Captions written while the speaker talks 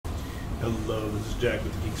Hello, this is Jack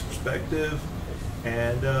with the Geek's Perspective,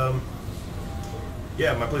 and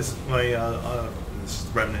yeah, this is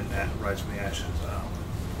Remnant at Rise from the Ashes. I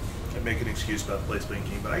make an excuse about the place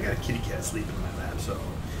blinking, but I got a kitty cat sleeping in my lap, so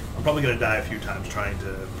I'm probably going to die a few times trying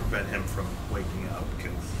to prevent him from waking up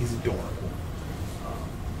because he's adorable.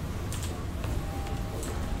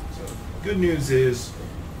 So good news is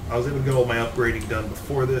I was able to get all my upgrading done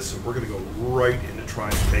before this, so we're going to go right into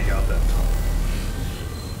trying to take out that tunnel.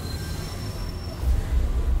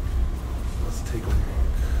 Take a look.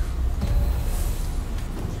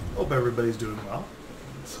 Hope everybody's doing well.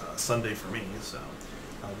 It's Sunday for me, so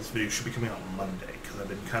this video should be coming out Monday because I've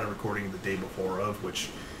been kind of recording the day before of, which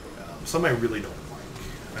some I really don't like.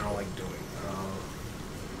 I don't like doing.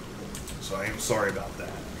 So I am sorry about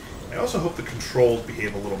that. I also hope the controls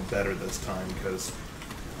behave a little better this time because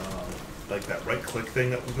like that right click thing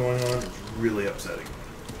that was going on is really upsetting me.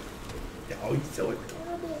 Yeah, oh, he's so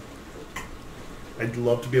adorable. I'd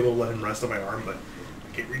love to be able to let him rest on my arm, but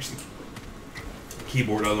I can't reach the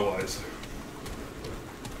keyboard otherwise.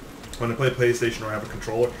 When I play PlayStation or have a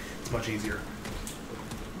controller, it's much easier.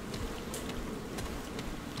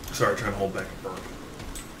 Sorry, trying to hold back a burp.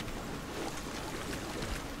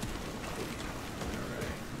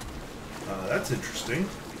 Alright. That's interesting.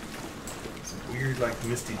 Some weird, like,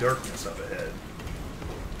 misty darkness up ahead.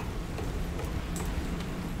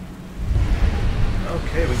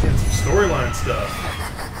 Okay, we get some storyline stuff.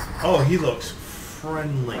 Oh, he looks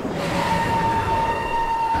friendly.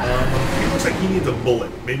 He looks like he needs a bullet,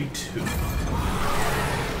 maybe two.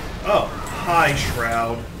 Oh, hi,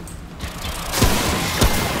 Shroud.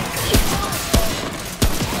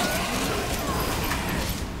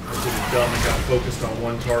 I did it dumb and got focused on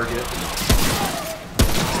one target.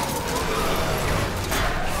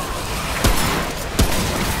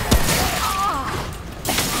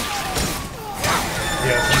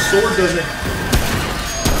 Yeah, sword doesn't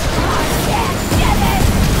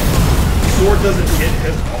hit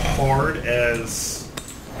as hard as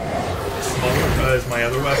my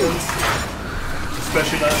other weapons,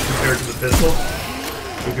 especially not compared to the pistol.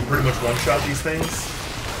 We can pretty much one-shot these things.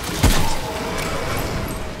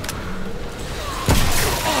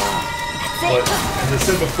 But as I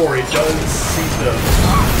said before, it does seem to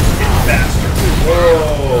hit faster.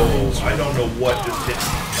 Whoa! I don't know what just hit me.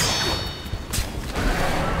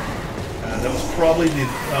 That was probably the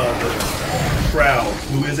shroud,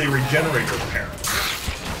 who is a regenerator apparently.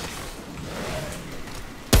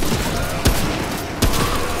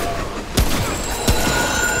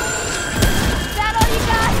 Is that all you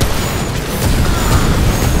got?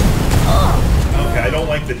 Okay, I don't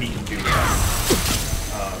like that he can do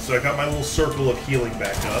that. So I got my little circle of healing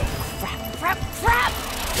back up.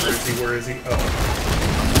 Where is he? Where is he? Oh,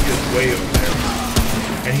 he is way over there.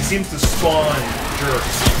 And he seems to spawn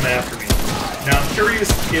jerks to come after me. Now, I'm curious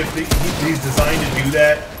if he's designed to do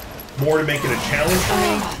that more to make it a challenge for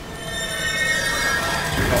me.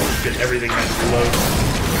 Oh, shit, everything has to reload.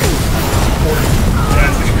 Or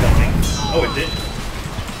that's going to kill me. Oh, it did.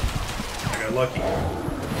 I got lucky.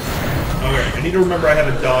 Okay, I need to remember I have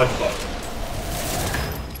a dodge button.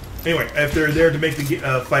 Anyway, if they're there to make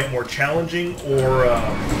the fight more challenging or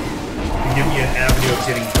to give me an avenue of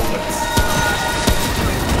getting bullets.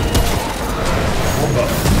 Or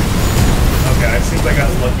both. Okay, it seems I got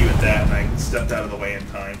lucky with that and I stepped out of the way in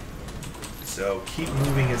time. So, keep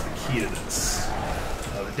moving is the key to this.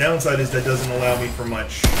 The downside is that doesn't allow me for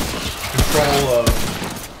much control of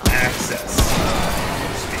access, so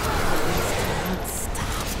to speak.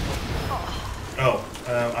 Oh,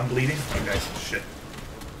 I'm bleeding? Okay, shit.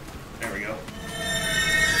 There we go.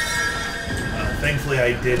 Thankfully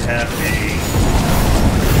I did have a...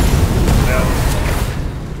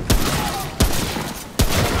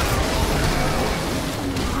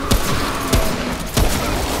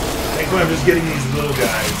 Well, I'm just getting these little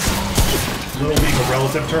guys. Little being a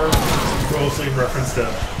relative term, mostly in reference to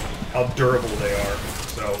how durable they are.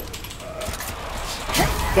 So,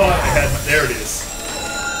 thought I had, there it is.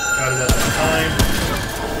 Got it at the time.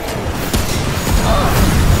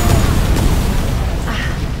 Shoot.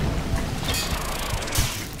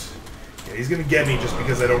 Yeah, he's gonna get me just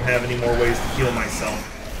because I don't have any more ways to heal myself.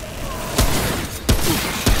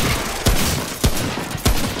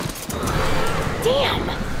 Damn!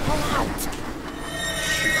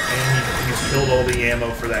 Shoot, and he's killed all the ammo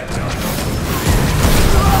for that gun.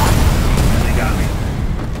 And they got me.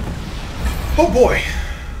 Oh boy!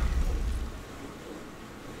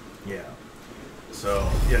 Yeah. So,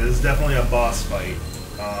 yeah, this is definitely a boss fight.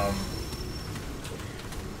 I'm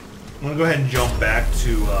gonna go ahead and jump back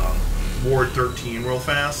to Ward 13 real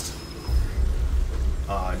fast.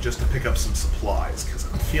 just to pick up some supplies, because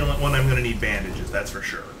I'm feeling one, I'm going to need bandages, that's for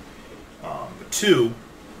sure. But two,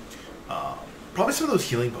 probably some of those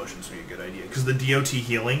healing potions would be a good idea, because the DOT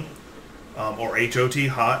healing, or HOT,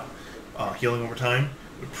 hot, healing over time,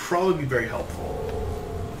 would probably be very helpful.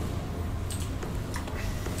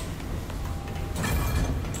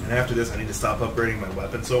 And after this, I need to stop upgrading my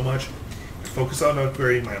weapon so much and focus on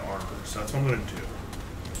upgrading my armor. So that's what I'm going to do.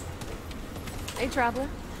 Hey, traveler.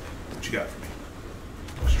 What you got for me?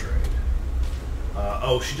 Let's trade.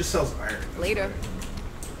 Oh, she just sells iron. Later. Right.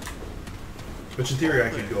 Which in theory I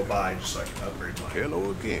could go buy just so I can upgrade my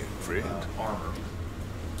Hello again, friend. Armor.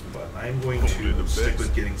 But I'm going to stick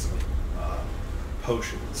with getting some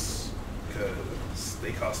potions, because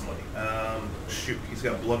they cost money. Shoot, he's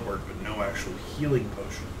got blood work, but no actual healing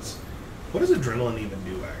potions. What does adrenaline even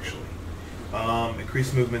do, actually?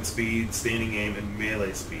 Increased movement speed, standing aim, and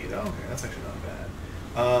melee speed. Oh, okay, that's actually not bad.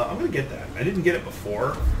 I'm going to get that. I didn't get it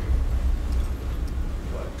before,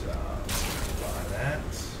 but let's buy that.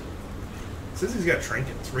 It says he's got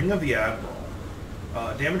trinkets. Ring of the Admiral.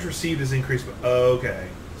 Damage received is increased, but okay.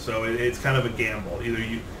 So it's kind of a gamble. Either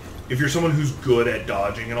you, if you're someone who's good at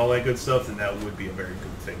dodging and all that good stuff, then that would be a very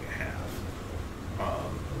good thing to have.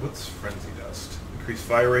 What's Frenzy Dust? Increased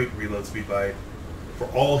fire rate, reload speed by for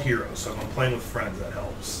all heroes. So if I'm playing with friends, that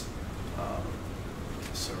helps.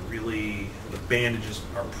 So really, the bandages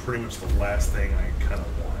are pretty much the last thing I kind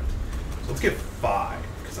of want. So let's get 5,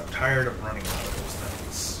 because I'm tired of running out of those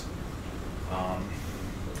things.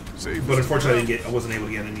 But unfortunately, I wasn't able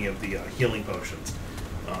to get any of the healing potions.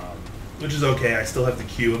 Which is okay. I still have the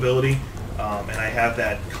Q ability, and I have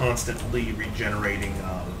that constantly regenerating,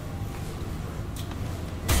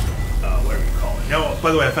 whatever you call it. Now,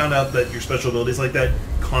 by the way, I found out that your special abilities like that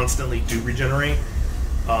constantly do regenerate.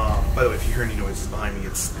 By the way, if you hear any noises behind me,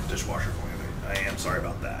 it's the dishwasher going. I am sorry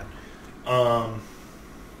about that.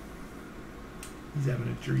 He's having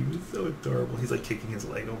a dream. It's so adorable. He's like kicking his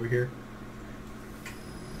leg over here.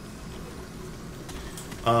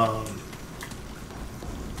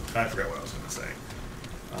 I forgot what I was going to say.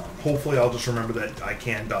 Hopefully I'll just remember that I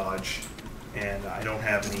can dodge, and I don't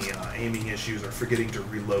have any aiming issues or forgetting to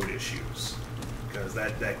reload issues, because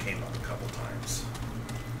that came up a couple times.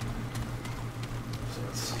 So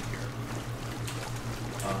let's see here.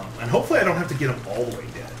 And hopefully I don't have to get him all the way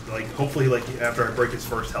dead. Like, hopefully, like, after I break his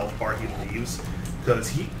first health bar, he leaves, because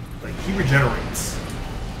he regenerates.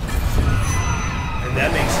 And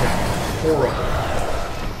that makes him horrible.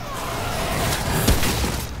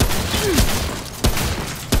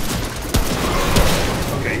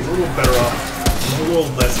 Okay, he's a little better off. He's a little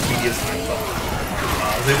less tedious than I thought.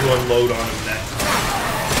 I was able to unload on him that time.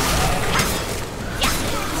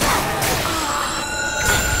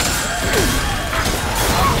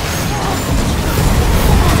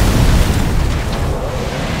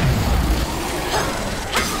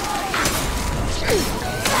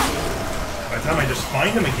 By the time I just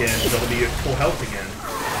find him again, they'll be at full health again.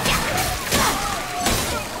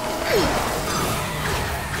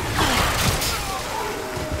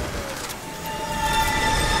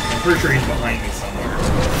 I'm pretty sure he's behind me somewhere.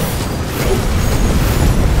 Nope.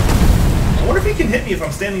 I wonder if he can hit me if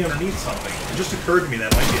I'm standing underneath something. It just occurred to me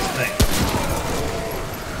that might be a thing.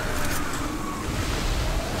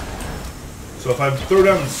 So if I throw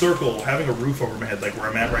down the circle, having a roof over my head like where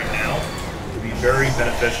I'm at right now would be very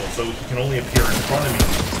beneficial. So he can only appear in front of me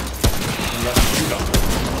and let me shoot him.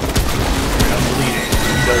 I'm bleeding.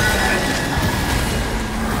 He does that.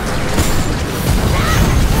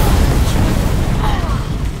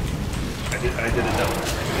 I did a double.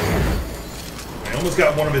 I almost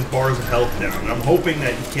got one of his bars of health down, and I'm hoping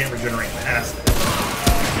that he can't regenerate past it.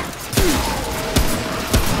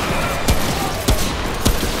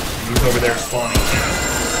 He's over there spawning castles.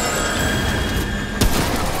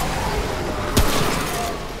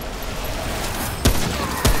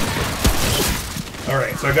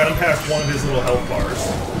 Alright, so I got him past one of his little health bars.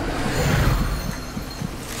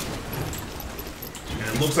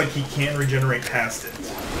 And it looks like he can regenerate past it.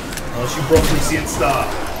 Unless you brutally see it stop,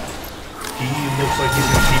 he looks like he's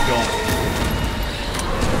going to keep going.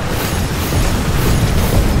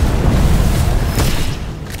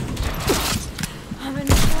 I'm in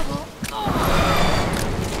trouble.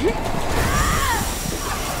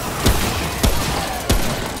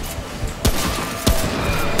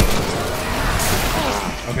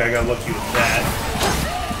 Okay, I got lucky with that.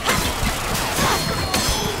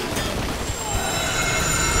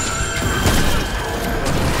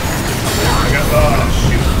 Oh,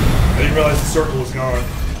 shoot. I didn't realize the circle was gone.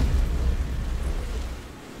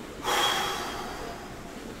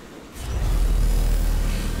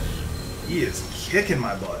 He is kicking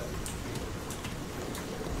my butt.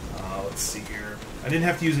 I didn't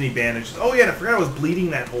have to use any bandages. Oh yeah, I forgot I was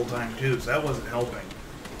bleeding that whole time too, so that wasn't helping.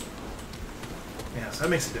 Yeah, so that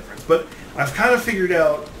makes a difference. But I've kind of figured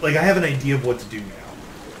out, like, I have an idea of what to do now.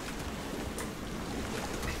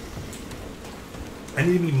 I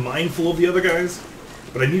need to be mindful of the other guys,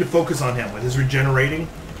 but I need to focus on him with his regenerating.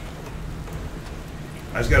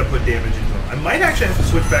 I just got to put damage into him. I might actually have to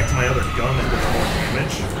switch back to my other gun that does more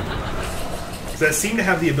damage. Because that seemed to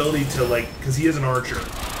have the ability to, like, because he is an archer.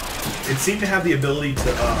 It seemed to have the ability to,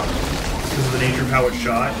 because of the nature of how it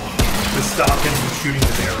shot, to stop him from shooting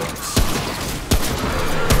his arrows.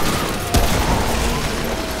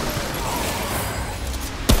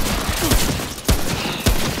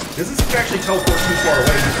 Doesn't seem to actually teleport too far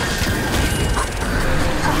away either.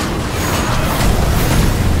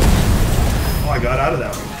 Oh, I got out of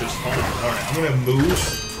that one just fine. Alright, I'm gonna move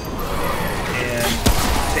and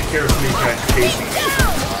take care of some of these guys chasing me.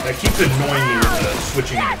 That keeps annoying me with the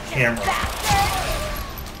switching of the camera.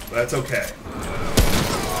 But that's okay.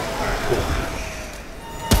 Alright, cool.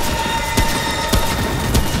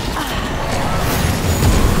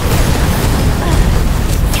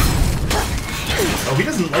 Oh, he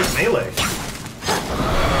doesn't like melee.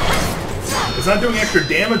 It's not doing extra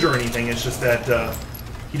damage or anything, it's just that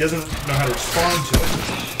he doesn't know how to respond to it.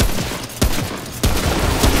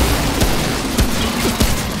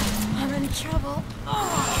 I'm in trouble.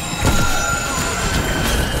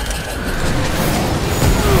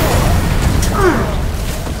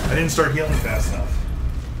 I didn't start healing fast enough.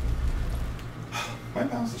 My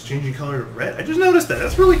mouse is changing color to red. I just noticed that.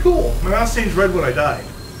 That's really cool. My mouse changed red when I died.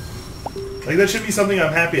 Like, that should be something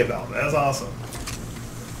I'm happy about. That's awesome.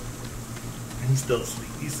 And he's still asleep.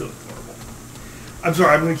 He's so adorable. I'm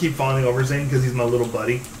sorry, I'm going to keep fawning over Zane because he's my little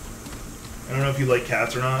buddy. I don't know if you like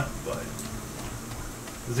cats or not, but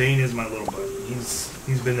Zane is my little buddy.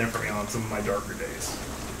 He's been there for me on some of my darker days.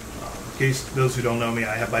 In case those who don't know me,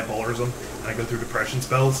 I have bipolarism, and I go through depression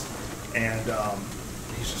spells, and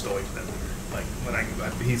he's just always been there. Like,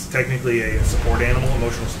 he's technically a support animal,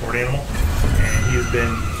 emotional support animal, and he has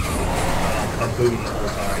been a boon the whole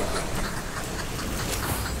time.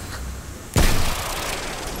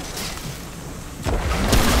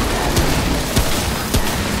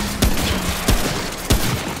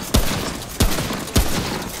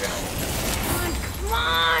 Come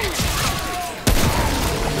on!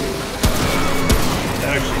 That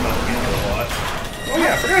actually helped me out a lot. Oh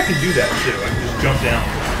yeah, I forgot I can do that too. I can just jump down.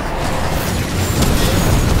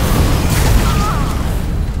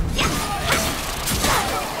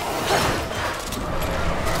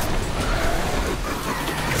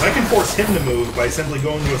 I can force him to move by simply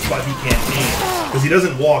going to a spot he can't aim. Because he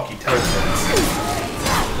doesn't walk, he teleports.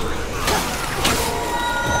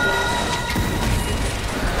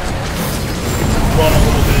 Run a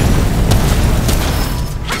little bit.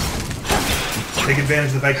 Take advantage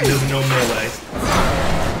of the fact he doesn't know melee.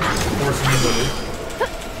 Force him to move.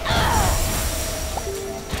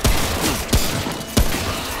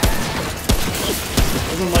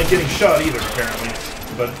 Doesn't like getting shot either, apparently.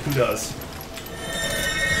 But who does?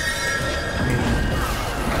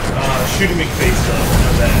 Shooting me face though,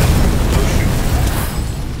 not bad. No shoot.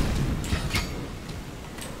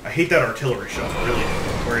 I hate that artillery shot, I really do.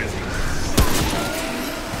 Where is he?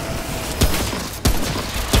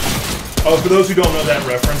 Oh, for those who don't know that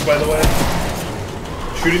reference, by the way,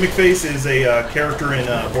 Shooting McFace is a character in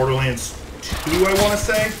Borderlands 2, I want to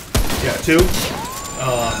say. Yeah, 2.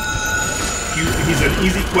 He's an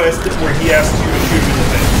easy quest where he asks you to shoot him in the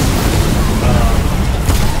face.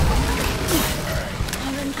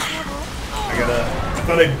 I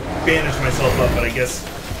thought I bandaged myself up, but I guess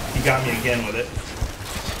he got me again with it.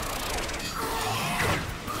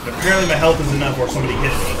 But apparently my health is enough where somebody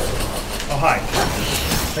hit me. Oh, hi.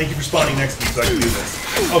 Thank you for spawning next to me so I can do this.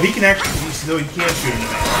 Oh, he can actually, so he can shoot into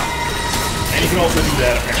melee. And he can also do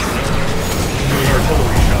that, apparently. Do an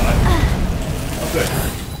artillery shot. Oh, good.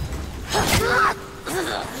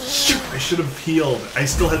 Shoot, I should have healed. I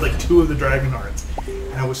still had like 2 of the dragon hearts.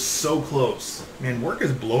 And I was so close. Man, work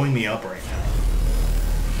is blowing me up right now.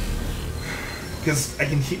 Because I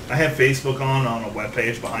have Facebook on a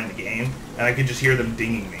webpage behind the game, and I can just hear them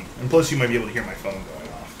dinging me. And plus, you might be able to hear my phone going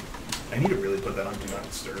off. I need to really put that on Do Not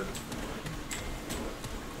Disturb.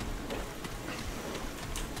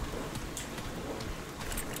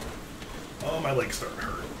 Oh, my legs start to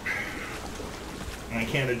hurt. And I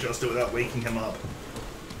can't adjust it without waking him up.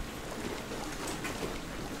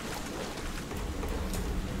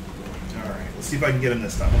 Alright, let's see if I can get him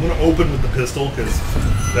this time. I'm going to open with the pistol, because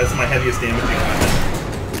that's my heaviest damaging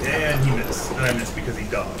weapon. And he missed. And I missed because he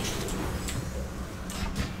dodged.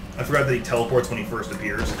 I forgot that he teleports when he first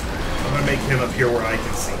appears. I'm going to make him appear where I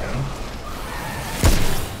can see him.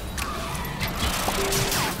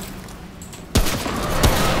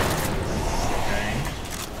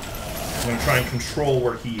 try and control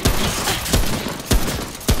where he is.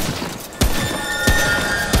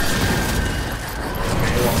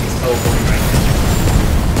 Okay, well, he's teleporting right now.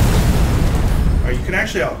 Alright, you can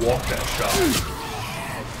actually outwalk that shot.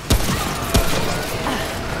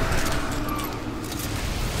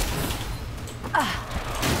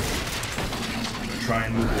 Try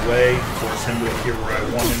and move away, force him to appear where I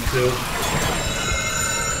want him to.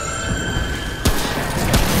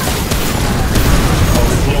 Oh,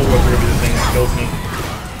 this little rope are gonna be the thing that kills me.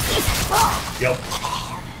 Yep.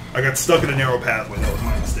 I got stuck in a narrow pathway, that was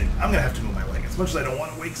my mistake. I'm gonna have to move my leg as much as I don't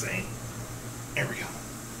want to wake Zane. There we go.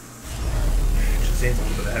 Zane's a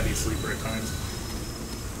little bit of a heavy sleeper at times.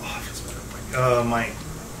 Oh, it feels better. My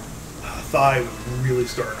thigh was really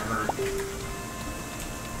starting to hurt.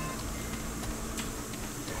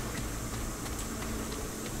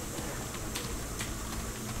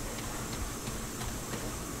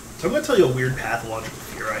 So I'm going to tell you a weird pathological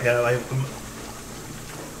fear I have.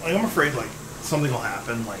 I'm afraid, like, something will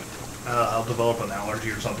happen, like, I'll develop an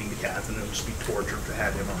allergy or something to cats, and it'll just be torture to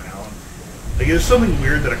have him around. Like, there's something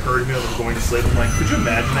weird that occurred to me as I was going to sleep. I'm like, could you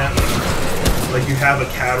imagine that? Like, you have a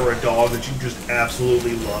cat or a dog that you just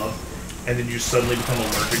absolutely love, and then you suddenly become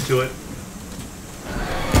allergic to it.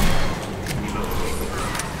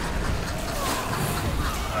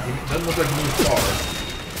 He doesn't look like he moved far. I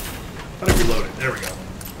thought I reloaded. There we go.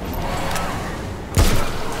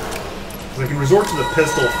 I can resort to the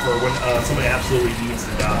pistol for when somebody absolutely needs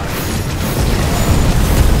to die.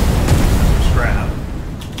 Scrap.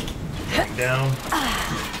 Down.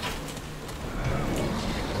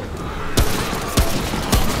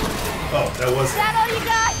 Oh, that was... Is that all you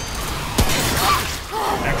got?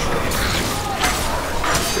 Actually...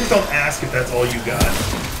 Please don't ask if that's all you got.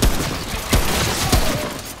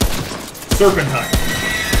 Serpentine.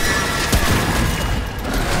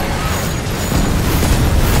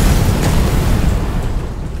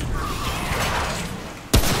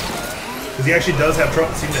 Because he actually does have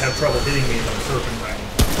trouble, seem to have trouble hitting me if I'm serpentine.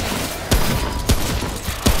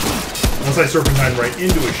 Unless I serpentine right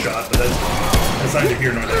into his shot, but that's neither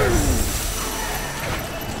here nor there.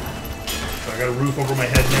 So I got a roof over my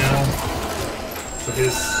head now. So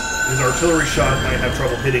his artillery shot might have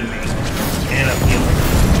trouble hitting me. And I'm healing.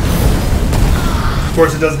 Of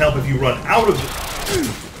course, it doesn't help if you run out of it.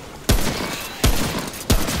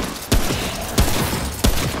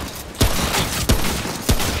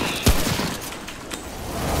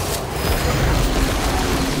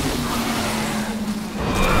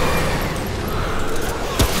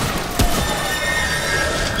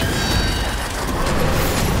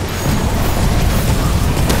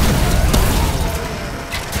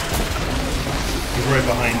 Right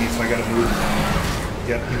behind me, so I gotta move.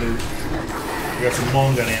 Yep, he moved. We got some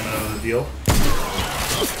long gun ammo out of the deal.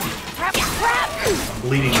 I'm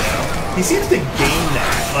bleeding now. He seems to gain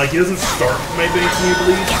that. Like, he doesn't start maybe making me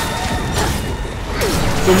bleed.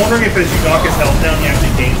 So I'm wondering if as you knock his health down, he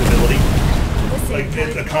actually gains ability. Like,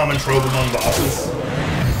 it's a common trope among bosses.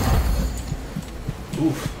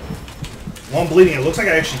 Oof. While I'm bleeding, it looks like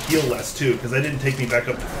I actually heal less, too, because that didn't take me back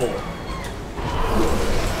up to full.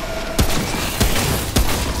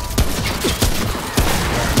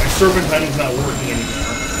 Serpentining's not working anymore.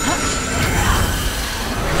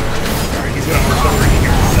 Alright, he's gonna artillery in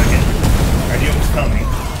here in a second. I knew it was coming.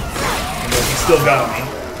 And he still got me.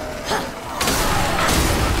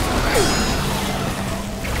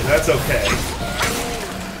 But that's okay.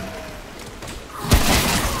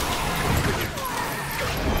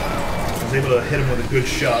 I was able to hit him with a good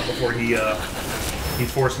shot before he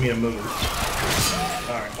forced me to move.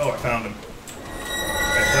 Alright, oh, I found him.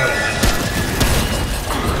 I thought I did.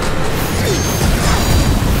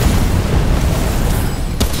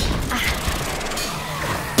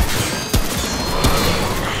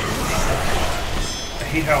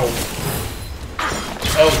 I hate how...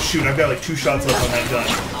 Oh shoot, I've got like 2 shots left on that gun.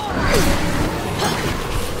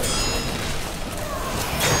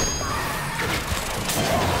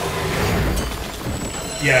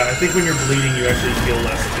 Yeah, I think when you're bleeding you actually feel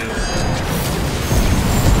less too.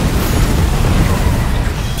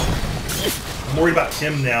 I'm worried about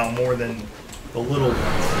him now more than the little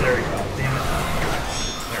ones. There you go. Damn it.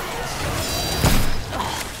 There it is.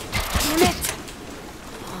 Damn it.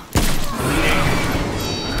 Bleeding.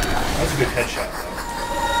 That was a good headshot, though.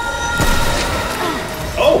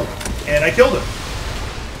 Oh! And I killed him.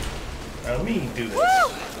 Now, let me do this. Woo!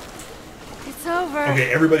 It's over. Okay,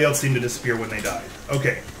 everybody else seemed to disappear when they died.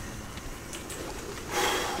 Okay.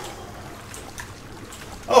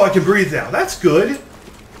 Oh, I can breathe now. That's good.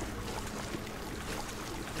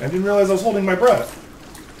 I didn't realize I was holding my breath.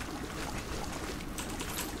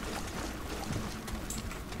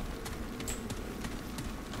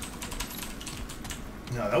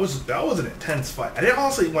 that was an intense fight. I didn't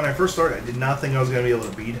honestly, when I first started, I did not think I was going to be able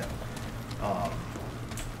to beat him. Now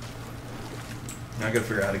I got to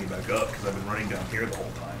figure out how to get back up because I've been running down here the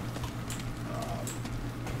whole time.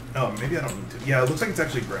 Oh, maybe I don't need to. Yeah, it looks like it's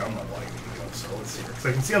actually ground level I need to go. So let's see here, because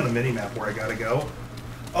I can see on the mini map where I got to go.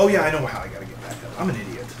 Oh yeah, I know how I got to get back up. I'm an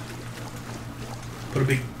idiot. Put a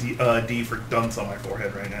big D for dunce on my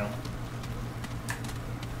forehead right now.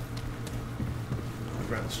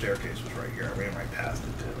 The staircase was right here. I ran right past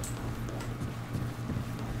it too.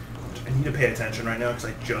 I need to pay attention right now because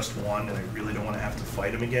I just won and I really don't want to have to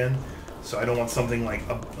fight him again. So I don't want something like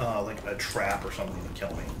a trap or something to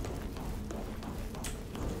kill me.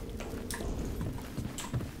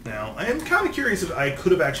 Now I am kind of curious if I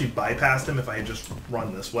could have actually bypassed him if I had just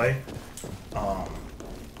run this way.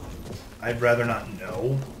 I'd rather not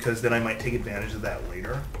know because then I might take advantage of that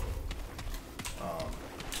later.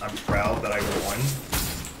 I'm proud that I won.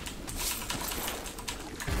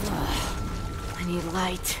 I need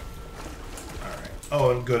light. Alright. Oh,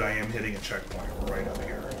 and good, I am hitting a checkpoint right up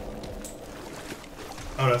here.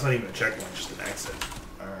 Oh, no, it's not even a checkpoint, just an exit.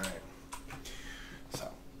 Alright.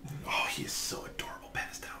 So, oh, he is so adorable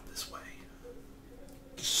passed out this way.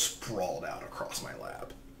 Just sprawled out across my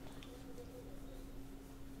lap.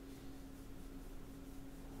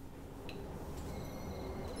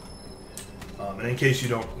 And in case you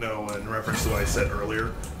don't know, in reference to what I said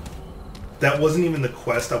earlier, that wasn't even the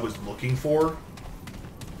quest I was looking for.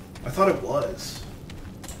 I thought it was.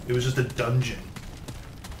 It was just a dungeon.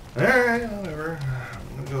 Alright, whatever.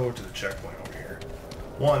 I'm going to go over to the checkpoint over here.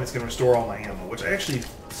 One, it's going to restore all my ammo, which I actually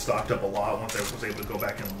stocked up a lot once I was able to go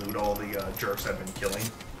back and loot all the jerks I've been killing.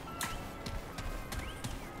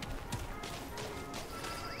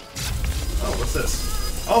 Oh, what's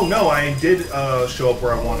this? Oh no, I did show up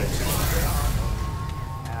where I wanted to.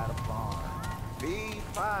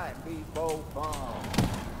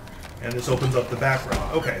 And this opens up the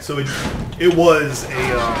background. Okay, so it was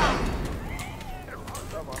a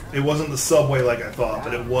it wasn't the subway like I thought,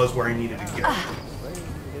 but it was where I needed to go.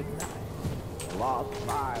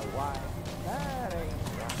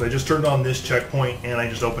 So I just turned on this checkpoint and I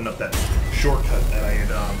just opened up that shortcut that I had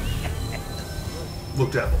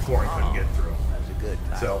looked at before and couldn't get through. That's a good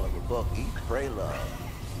time. So Book, eat, pray, love.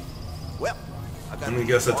 Well, I'm gonna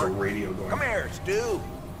guess that's a radio going. Come here, Stu.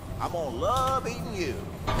 I'm gonna love eating you.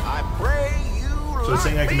 I pray you. So it's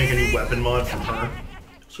saying I can make a new weapon mod from her.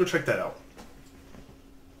 Let's go check that out.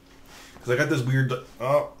 Because I got this weird...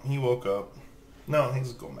 Oh, he woke up. No,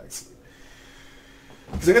 he's going back to sleep.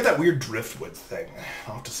 Because I got that weird driftwood thing.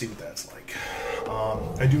 I'll have to see what that's like.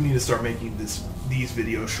 I do need to start making these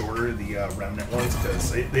videos shorter, the Remnant ones,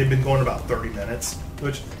 because they've been going about 30 minutes,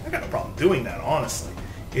 which I got no problem doing that, honestly.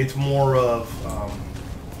 It's more of...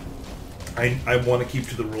 I want to keep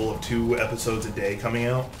to the rule of 2 episodes a day coming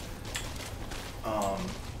out.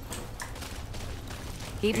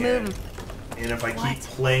 Keep moving. And if I keep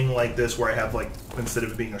playing like this, where I have, like, instead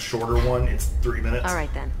of it being a shorter one, it's 3 minutes. All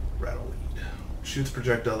right, then. Rattleweed. Shoots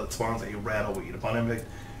projectile that spawns a rattleweed. Upon impact,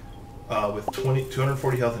 with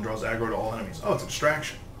 240 health and draws aggro to all enemies. Oh, it's a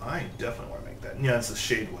distraction. I definitely want to make that. Yeah, it's the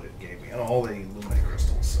shadewood it gave me. And all the illuminate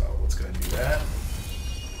crystals. So let's go ahead and do that.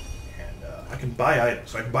 I can buy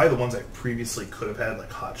items. So I can buy the ones I previously could have had, like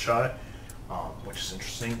Hotshot, which is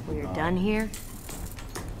interesting. We're done here.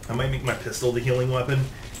 I might make my pistol the healing weapon,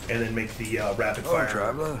 and then make the rapid fire.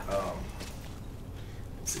 Traveler.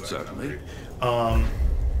 Let's see what Certainly. And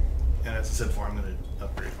as I said before, I'm going to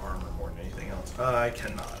upgrade armor more than anything else. I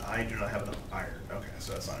cannot. I do not have enough iron. Okay,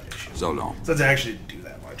 so that's not an issue. So long. So I actually didn't do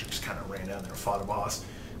that much. I just kind of ran down there and fought a boss,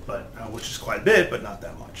 but which is quite a bit, but not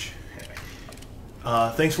that much. Anyway,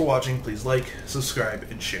 thanks for watching. Please like, subscribe,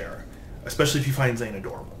 and share. Especially if you find Zane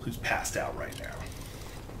adorable, who's passed out right now.